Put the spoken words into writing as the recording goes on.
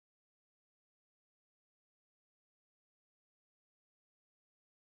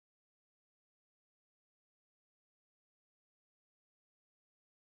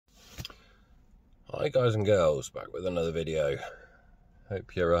Hi guys and girls, back with another video.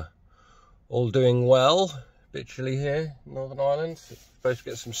 Hope you're all doing well. A bit chilly here in Northern Ireland. It's supposed to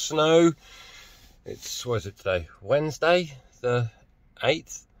get some snow. It's, what is it today? Wednesday, the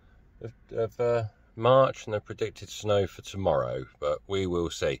 8th of March, and they've predicted snow for tomorrow, but we will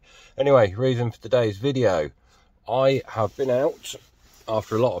see. Anyway, reason for today's video. I have been out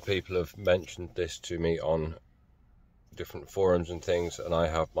after a lot of people have mentioned this to me on different forums and things, and I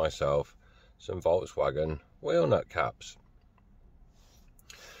have myself some Volkswagen wheel nut caps.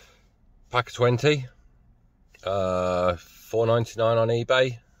 Pack of 20, $4.99 on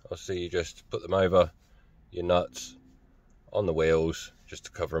eBay. Obviously you just put them over your nuts on the wheels just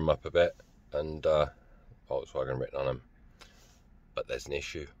to cover them up a bit, and Volkswagen written on them. But there's an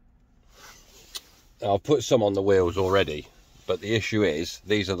issue. Now, I've put some on the wheels already, but the issue is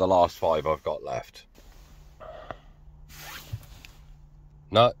these are the last 5 I've got left.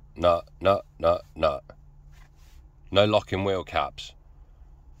 Nut, nut, nut, nut, nut. No locking wheel caps,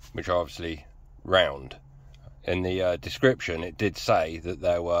 which are obviously round. In the description, it did say that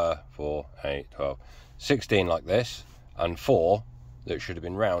there were 4, 8, 12, 16 like this, and 4 that should have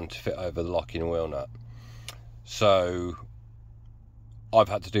been round to fit over the locking wheel nut. So I've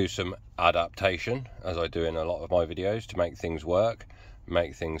had to do some adaptation, as I do in a lot of my videos, to make things work,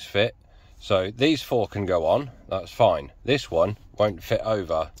 make things fit. So these 4 can go on, that's fine. This one won't fit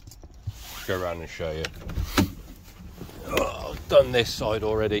over. Let's go around and show you. Oh, I've done this side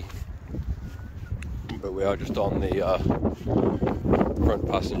already, but we are just on the front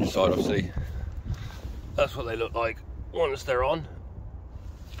passenger side, obviously. That's what they look like once they're on.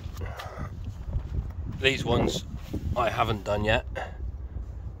 These ones I haven't done yet,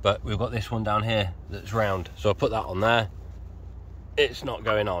 but we've got this one down here that's round, so I put that on there. It's not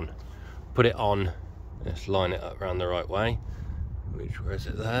going on. Put it on, let's line it up around the right way. Where is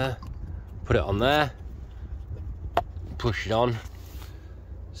it there? Put it on there, push it on,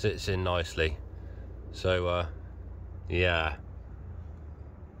 sits in nicely. So yeah,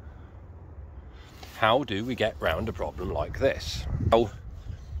 how do we get round a problem like this? Oh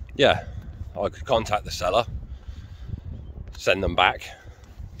yeah, I could contact the seller, send them back,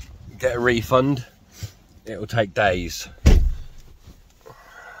 get a refund. It'll take days.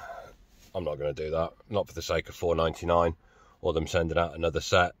 I'm not going to do that, not for the sake of $4.99 or them sending out another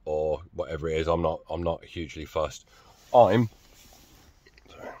set or whatever it is. I'm not hugely fussed. I'm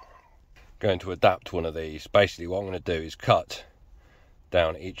going to adapt one of these. Basically what I'm going to do is cut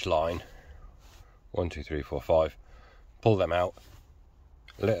down each line, 1, 2, 3, 4, 5, pull them out,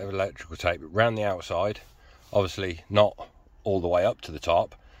 a little electrical tape around the outside, obviously not all the way up to the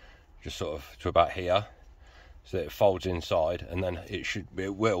top, just sort of to about here, so that it folds inside, and then it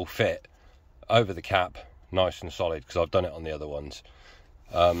will fit over the cap nice and solid, because I've done it on the other ones.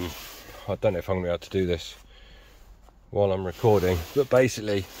 I don't know if I'm going to be able to do this while I'm recording, but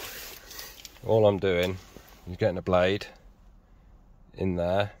basically all I'm doing is getting a blade in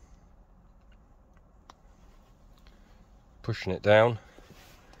there, pushing it down.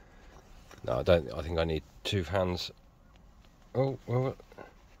 No, I think I need 2 hands. Oh, well,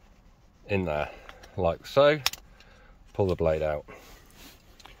 in there, like so. Pull the blade out.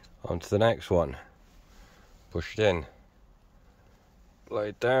 Onto the next one. Push it in.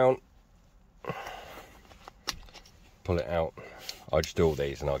 Blade down. Pull it out. I'll just do all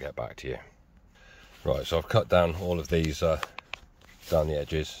these and I'll get back to you. Right, so I've cut down all of these down the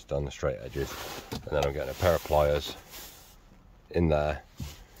edges, down the straight edges, and then I'm getting a pair of pliers in there.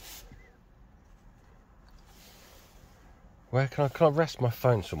 Where can I rest my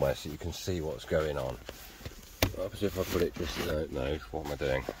phone somewhere so you can see what's going on? Perhaps if I put it just, no, what am I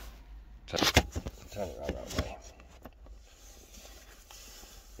doing? Turn it around that way.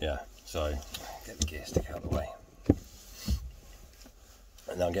 Yeah, so get the gear stick out of the way.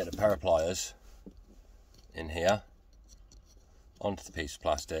 And then I'll get a pair of pliers in here, onto the piece of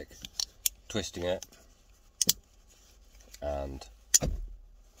plastic, twisting it, and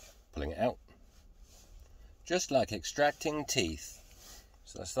pulling it out. Just like extracting teeth.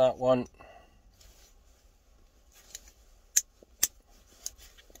 So that's that one.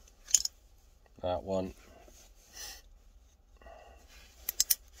 That one.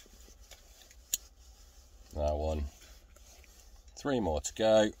 That one. 3 more to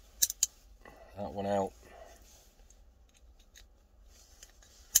go. That one out.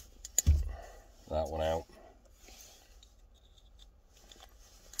 That one out.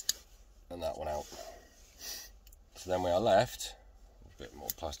 And that one out. So then we are left, a bit more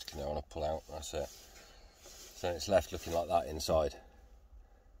plastic in there I want to pull out, that's it. So it's left looking like that inside.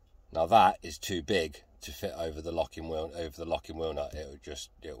 Now that is too big to fit over the locking wheel nut.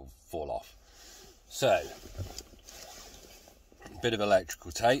 It'll fall off. So, a bit of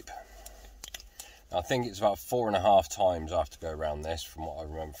electrical tape. I think it's about 4.5 times I have to go around this from what I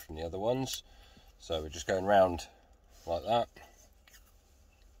remember from the other ones. So we're just going round like that.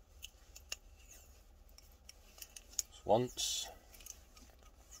 Just once.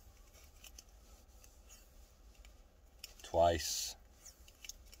 Twice.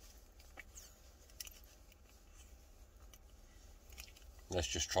 Let's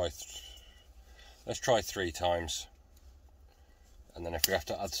just try. Let's try 3 times, and then if we have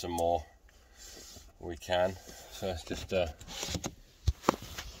to add some more, we can. So let's just go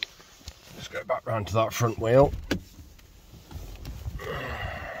back round to that front wheel.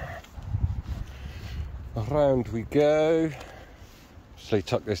 Around we go. So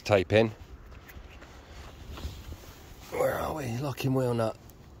tuck this tape in. Where are we? Locking wheel nut.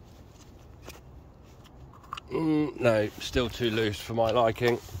 No, still too loose for my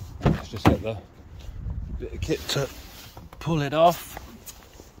liking. Let's just get the bit of kit to pull it off.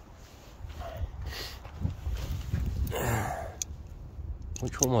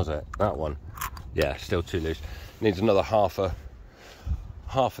 Which one was it? That one. Yeah, still too loose. Needs another half a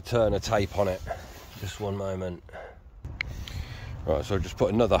turn of tape on it. Just one moment. Right, so I'll just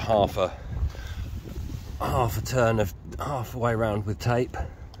put another half a turn of halfway around with tape.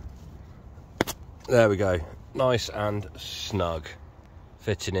 There we go. Nice and snug.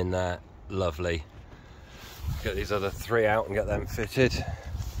 Fitting in there. Lovely. Get these other 3 out and get them fitted.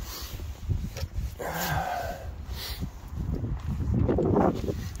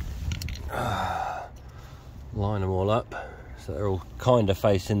 Line them all up so they're all kind of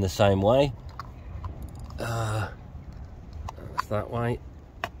facing the same way. That's that way.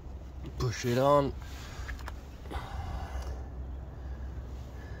 Push it on.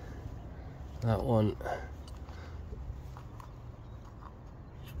 That one.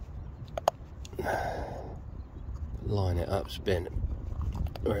 Line it up, spin.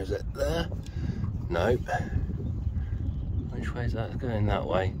 Where is it? There? Nope. Which way is that? It's going that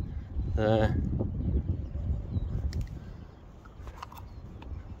way. There.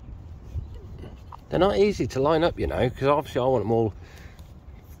 They're not easy to line up, you know, because obviously I want them all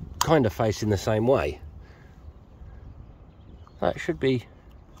kind of facing the same way. That should be...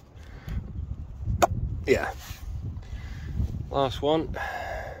 yeah. Last one.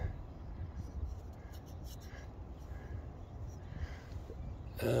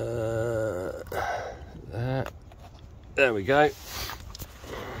 There we go.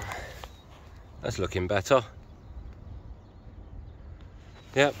 That's looking better.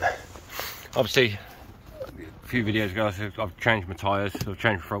 Yep. Obviously, a few videos ago I've changed my tyres. I've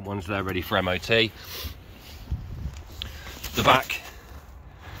changed the front ones. They're ready for MOT. The back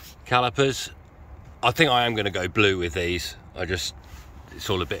calipers, I think I am going to go blue with these. It's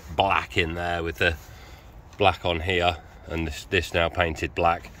all a bit black in there with the black on here and this now painted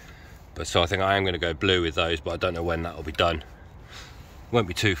black. But so I think I am going to go blue with those, but I don't know when that will be done. Won't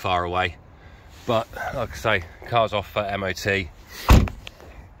be too far away. But like I say, car's off for MOT.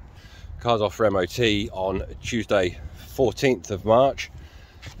 Car's off for MOT on Tuesday 14th of March.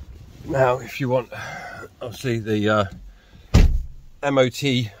 Now if you want, obviously the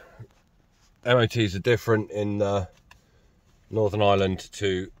MOTs are different in Northern Ireland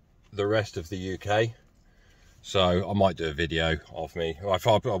to the rest of the UK. So I might do a video of me, I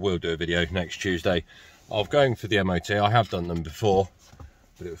will do a video next Tuesday of going for the MOT. I have done them before,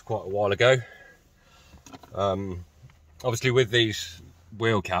 but it was quite a while ago. Obviously with these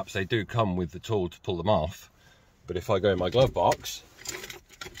wheel caps, they do come with the tool to pull them off. But if I go in my glove box,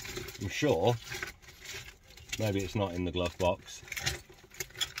 I'm sure, maybe it's not in the glove box.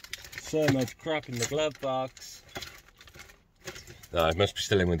 So much crap in the glove box. No, it must be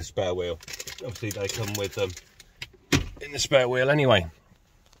still in with the spare wheel. Obviously they come with them in the spare wheel anyway.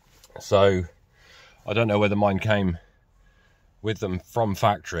 So I don't know whether mine came with them from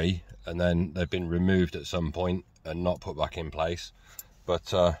factory and then they've been removed at some point and not put back in place.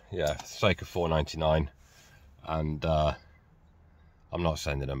 But yeah, for the sake of £4.99, and I'm not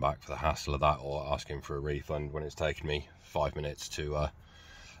sending them back for the hassle of that or asking for a refund when it's taken me 5 minutes to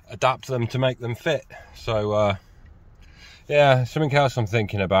adapt them to make them fit. So yeah, something else I'm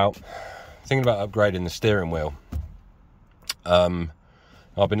thinking about upgrading the steering wheel.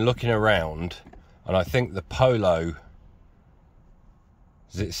 I've been looking around and I think the Polo,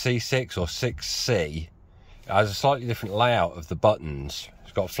 is it C6 or 6C, has a slightly different layout of the buttons.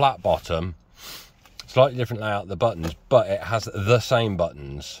 It's got a flat bottom, slightly different layout of the buttons, but it has the same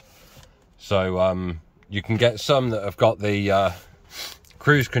buttons. So you can get some that have got the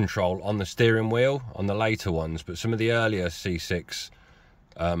cruise control on the steering wheel on the later ones, but some of the earlier C6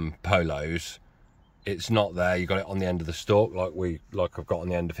 Polos it's not there. You got it on the end of the stalk like I've got on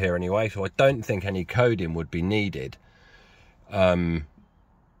the end of here anyway, so I don't think any coding would be needed,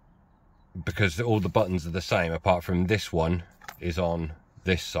 because all the buttons are the same, apart from this one is on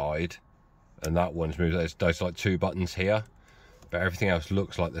this side and that one's moved. There's like 2 buttons here, but everything else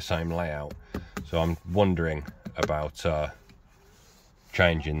looks like the same layout. So I'm wondering about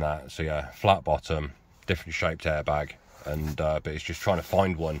changing that. So yeah, flat bottom, different shaped airbag, and but it's just trying to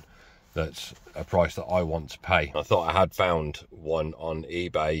find one that's a price that I want to pay. I thought I had found one on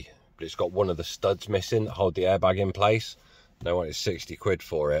eBay, but it's got one of the studs missing that hold the airbag in place. They wanted 60 quid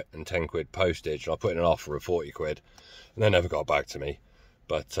for it and 10 quid postage, and I put in an offer of 40 quid, and they never got back to me.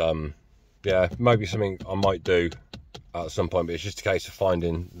 But yeah, maybe something I might do at some point, but it's just a case of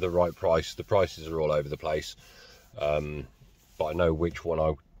finding the right price. The prices are all over the place, but I know which one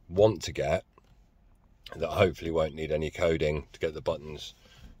I want to get that hopefully won't need any coding to get the buttons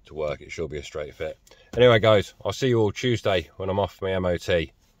to work. It should be a straight fit. Anyway guys, I'll see you all Tuesday when I'm off my MOT.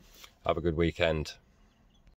 Have a good weekend.